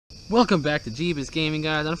Welcome back to Jebus Gaming,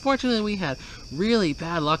 guys. Unfortunately, we had really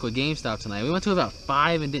bad luck with GameStop tonight. We went to about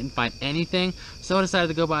 5 and didn't find anything, so I decided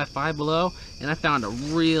to go by Five Below, and I found a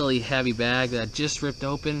really heavy bag that I just ripped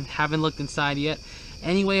open. Haven't looked inside yet.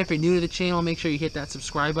 Anyway, if you're new to the channel, make sure you hit that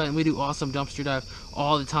subscribe button. We do awesome dumpster dives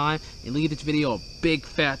all the time, and leave this video a big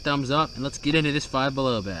fat thumbs up, and let's get into this Five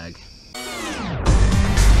Below bag.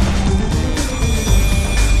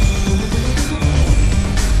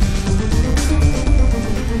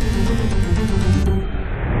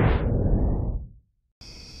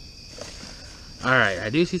 Alright, I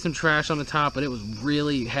do see some trash on the top, but it was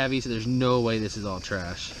really heavy, so there's no way this is all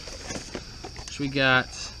trash. So we got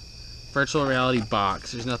virtual reality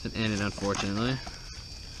box. There's nothing in it, unfortunately.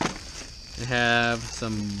 We have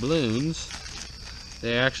some balloons.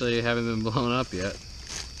 They actually haven't been blown up yet.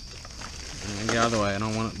 Get out of the way, I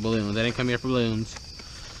don't want balloons. They didn't come here for balloons.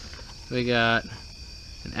 We got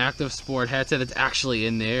an active sport headset that's actually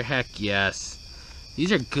in there. Heck yes.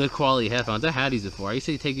 These are good quality headphones. I had these before. I used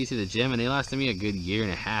to take these to the gym and they lasted me a good year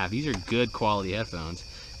and a half. These are good quality headphones.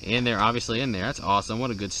 And they're obviously in there. That's awesome. What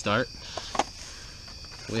a good start.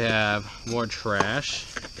 We have more trash.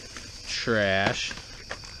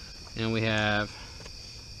 And we have,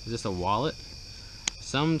 is this a wallet?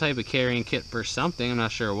 Some type of carrying kit for something. I'm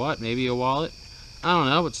not sure what. Maybe a wallet. I don't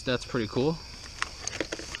know, but that's pretty cool.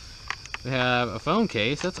 We have a phone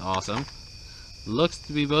case. That's awesome. Looks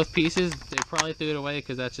to be both pieces. They probably threw it away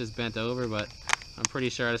because that's just bent over, but I'm pretty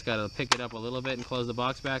sure I just got to pick it up a little bit and close the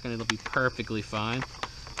box back and it'll be perfectly fine.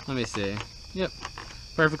 Let me see. Yep,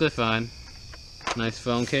 perfectly fine. Nice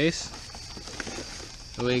phone case.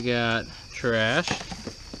 We got trash.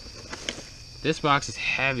 This box is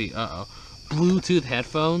heavy. Uh-oh. Bluetooth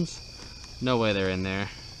headphones? No way they're in there.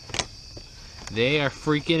 They are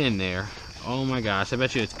freaking in there. Oh my gosh, I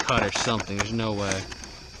bet you it's cut or something. There's no way.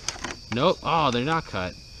 Nope. Oh, they're not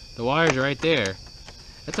cut. The wires are right there.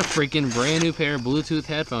 That's a freaking brand new pair of Bluetooth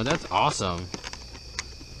headphones. That's awesome.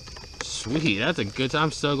 Sweet. That's a good time.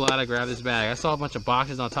 I'm so glad I grabbed this bag. I saw a bunch of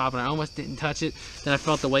boxes on top and I almost didn't touch it. Then I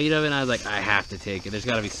felt the weight of it and I was like, I have to take it. There's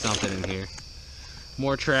got to be something in here.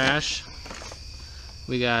 More trash.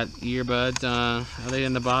 We got earbuds. Are they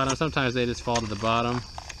in the bottom? Sometimes they just fall to the bottom.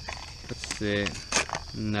 Let's see.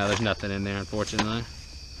 No, there's nothing in there, unfortunately.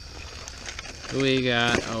 We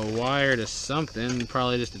got a wire to something,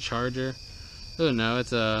 probably just a charger. Oh no,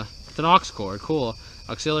 it's an aux cord. Cool.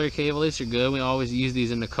 Auxiliary cable, these are good. We always use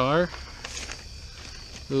these in the car.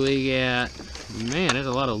 We got, man, there's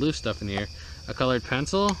a lot of loose stuff in here. A colored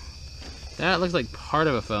pencil. That looks like part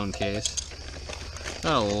of a phone case.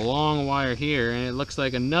 Got a long wire here, and it looks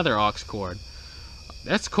like another aux cord.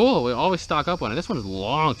 That's cool. We always stock up on it. This one's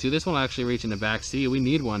long too. This one will actually reach in the back seat. We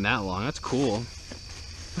need one that long. That's cool.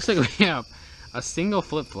 Looks like we have a single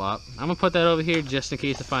flip-flop. I'm gonna put that over here just in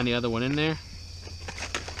case I find the other one in there.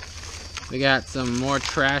 We got some more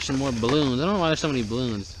trash and more balloons. I don't know why there's so many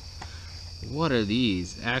balloons. What are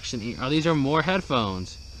these? Oh, these are more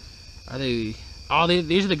headphones. Are they? Oh,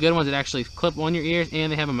 these are the good ones that actually clip on your ears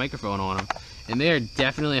and they have a microphone on them. And they are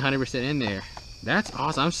definitely 100% in there. That's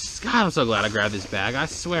awesome. God, I'm so glad I grabbed this bag. I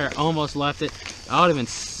swear I almost left it. I would have been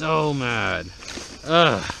so mad.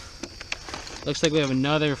 Ugh. Looks like we have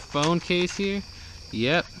another phone case here.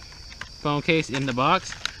 Yep. Phone case in the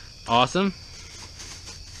box. Awesome.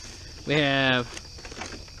 We have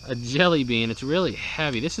a jelly bean. It's really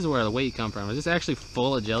heavy. This is where the weight comes from. Is this actually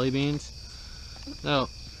full of jelly beans? No.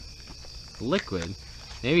 Liquid.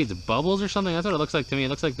 Maybe it's bubbles or something. That's what it looks like to me. It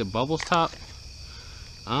looks like the bubbles top.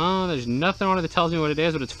 Oh, there's nothing on it that tells me what it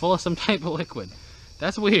is, but it's full of some type of liquid.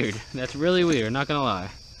 That's weird. That's really weird. Not gonna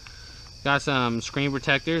lie. Got some screen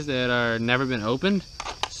protectors that are never been opened.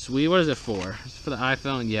 Sweet. What is it for? Is it for the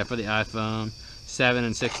iPhone? Yeah, for the iPhone 7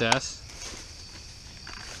 and 6S.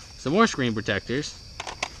 Some more screen protectors.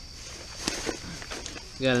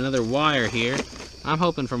 We got another wire here. I'm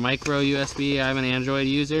hoping for micro USB. I'm an Android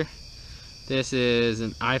user. This is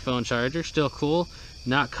an iPhone charger. Still cool.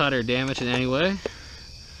 Not cut or damaged in any way.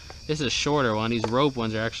 This is a shorter one. These rope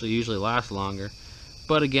ones are actually usually last longer.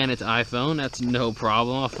 But again, it's iPhone. That's no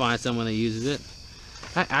problem. I'll find someone that uses it.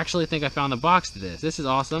 I actually think I found the box to this. This is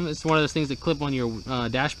awesome. It's one of those things that clip on your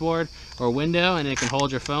dashboard or window and it can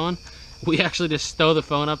hold your phone. We actually just stow the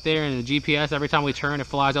phone up there and the GPS, every time we turn, it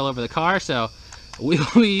flies all over the car. So we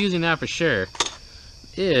will be using that for sure.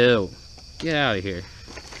 Ew. Get out of here.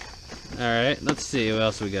 Alright, let's see what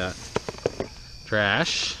else we got.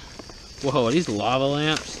 Trash. Whoa, are these lava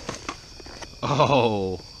lamps?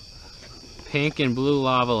 Oh. Pink and blue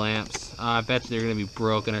lava lamps. I bet they're going to be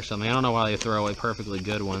broken or something. I don't know why they throw away perfectly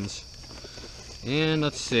good ones. And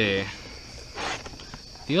let's see.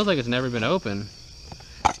 Feels like it's never been opened.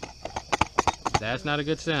 That's not a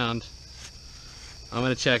good sound. I'm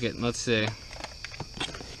gonna check it. Let's see.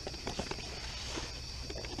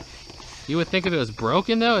 You would think if it was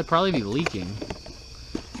broken though, it'd probably be leaking.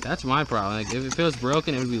 That's my problem. Like, if it was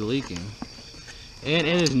broken, it would be leaking. And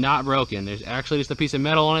it is not broken. There's actually just a piece of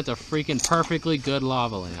metal on it. It's a freaking perfectly good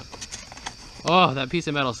lava lamp. Oh, that piece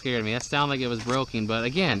of metal scared me. That sounded like it was broken, but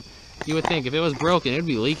again, you would think if it was broken, it would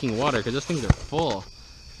be leaking water because those things are full.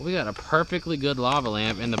 We got a perfectly good lava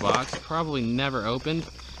lamp in the box, probably never opened.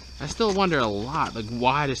 I still wonder a lot, like,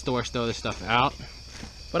 why does stores throw this stuff out?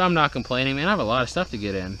 But I'm not complaining, man. I have a lot of stuff to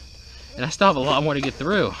get in. And I still have a lot more to get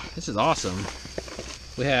through. This is awesome.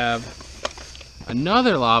 We have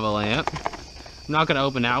another lava lamp. I'm not gonna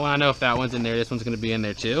open that one. I know if that one's in there, this one's gonna be in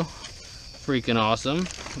there too. Freaking awesome.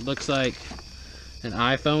 Looks like an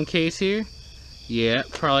iPhone case here. Yeah,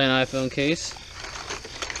 probably an iPhone case.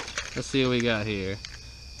 Let's see what we got here.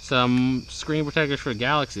 Some screen protectors for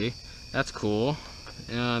Galaxy. That's cool.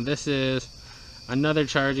 This is another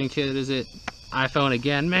charging kit. Is it iPhone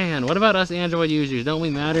again? Man, what about us Android users? Don't we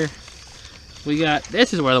matter? We got,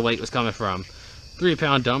 this is where the weight was coming from.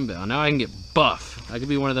 3-pound dumbbell. Now I can get buff. I could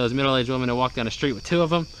be one of those middle-aged women that walk down the street with 2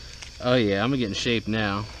 of them. Oh yeah, I'm gonna get in shape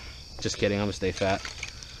now. Just kidding, I'm gonna stay fat.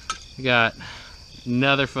 We got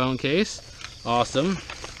another phone case. Awesome.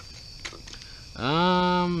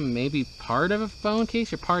 Maybe part of a phone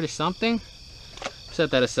case or part of something.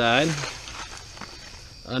 Set that aside.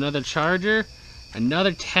 Another charger.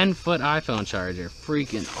 Another 10-foot iPhone charger.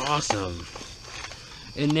 Freaking awesome.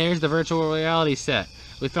 And there's the virtual reality set.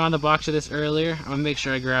 We found the box of this earlier. I'm gonna make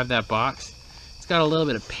sure I grab that box. It's got a little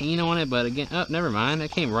bit of paint on it, but again, oh, never mind.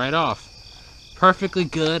 That came right off. Perfectly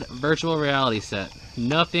good virtual reality set.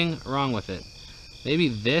 Nothing wrong with it. Maybe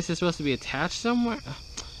this is supposed to be attached somewhere?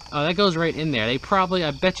 Oh, that goes right in there. They probably,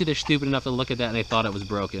 I bet you they're stupid enough to look at that and they thought it was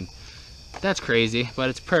broken. That's crazy, but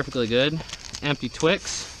it's perfectly good. Empty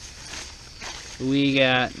Twix. We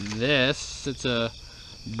got this. It's a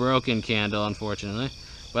broken candle, unfortunately.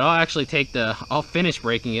 But I'll actually take I'll finish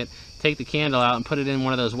breaking it, take the candle out and put it in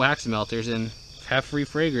one of those wax melters and have free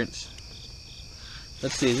fragrance.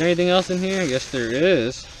 Let's see, is there anything else in here? I guess there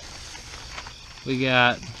is. We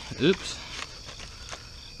got, oops,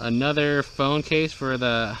 another phone case for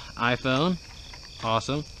the iPhone.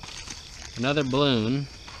 Awesome. Another balloon.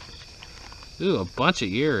 Ooh, a bunch of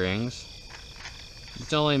earrings.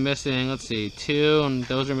 It's only missing, let's see, 2, and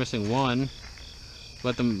those are missing 1.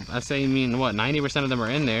 But I say, you mean what, 90% of them are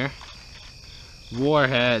in there.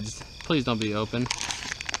 Warheads. Please don't be open.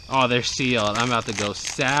 Oh, they're sealed. I'm about to go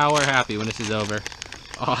sour happy when this is over.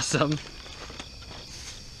 Awesome.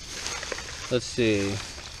 Let's see.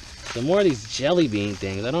 Some more of these jelly bean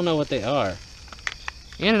things. I don't know what they are.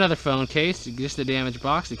 And another phone case. Just a damaged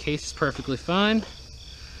box. The case is perfectly fine.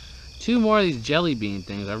 2 more of these jelly bean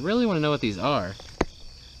things. I really want to know what these are.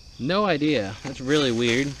 No idea. That's really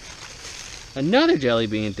weird. Another jelly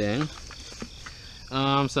bean thing.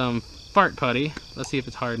 Some fart putty. Let's see if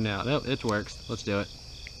it's hardened out. Nope, it works. Let's do it.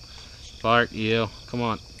 Fart, ew. Come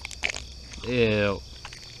on. Ew.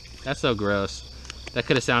 That's so gross. That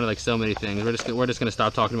could have sounded like so many things. We're just gonna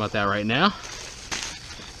stop talking about that right now.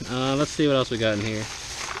 Let's see what else we got in here.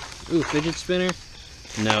 Ooh, fidget spinner.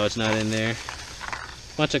 No, it's not in there.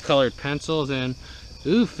 Bunch of colored pencils and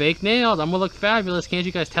ooh, fake nails. I'm gonna look fabulous. Can't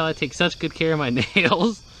you guys tell I take such good care of my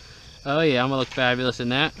nails? Oh yeah, I'm gonna look fabulous in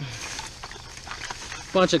that.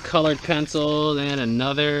 Bunch of colored pencils and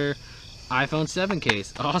another iPhone 7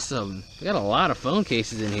 case. Awesome. We got a lot of phone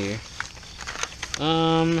cases in here.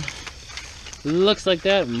 Looks like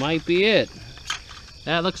that might be it.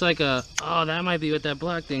 That looks like a, oh, that might be what that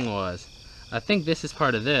black thing was. I think this is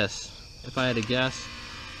part of this, if I had to guess.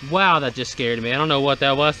 Wow, that just scared me. I don't know what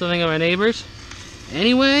that was. Something of my neighbors.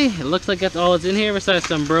 Anyway, it looks like that's all that's in here besides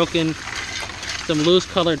some broken, some loose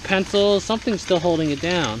colored pencils. Something's still holding it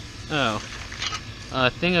down. Oh. A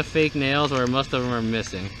thing of fake nails, or most of them are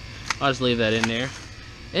missing. I'll just leave that in there.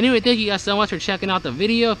 Anyway, thank you guys so much for checking out the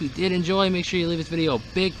video. If you did enjoy, make sure you leave this video a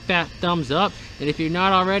big fat thumbs up. And if you're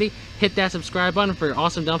not already, hit that subscribe button for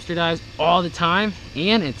awesome dumpster dives all the time.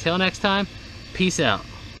 And until next time, peace out.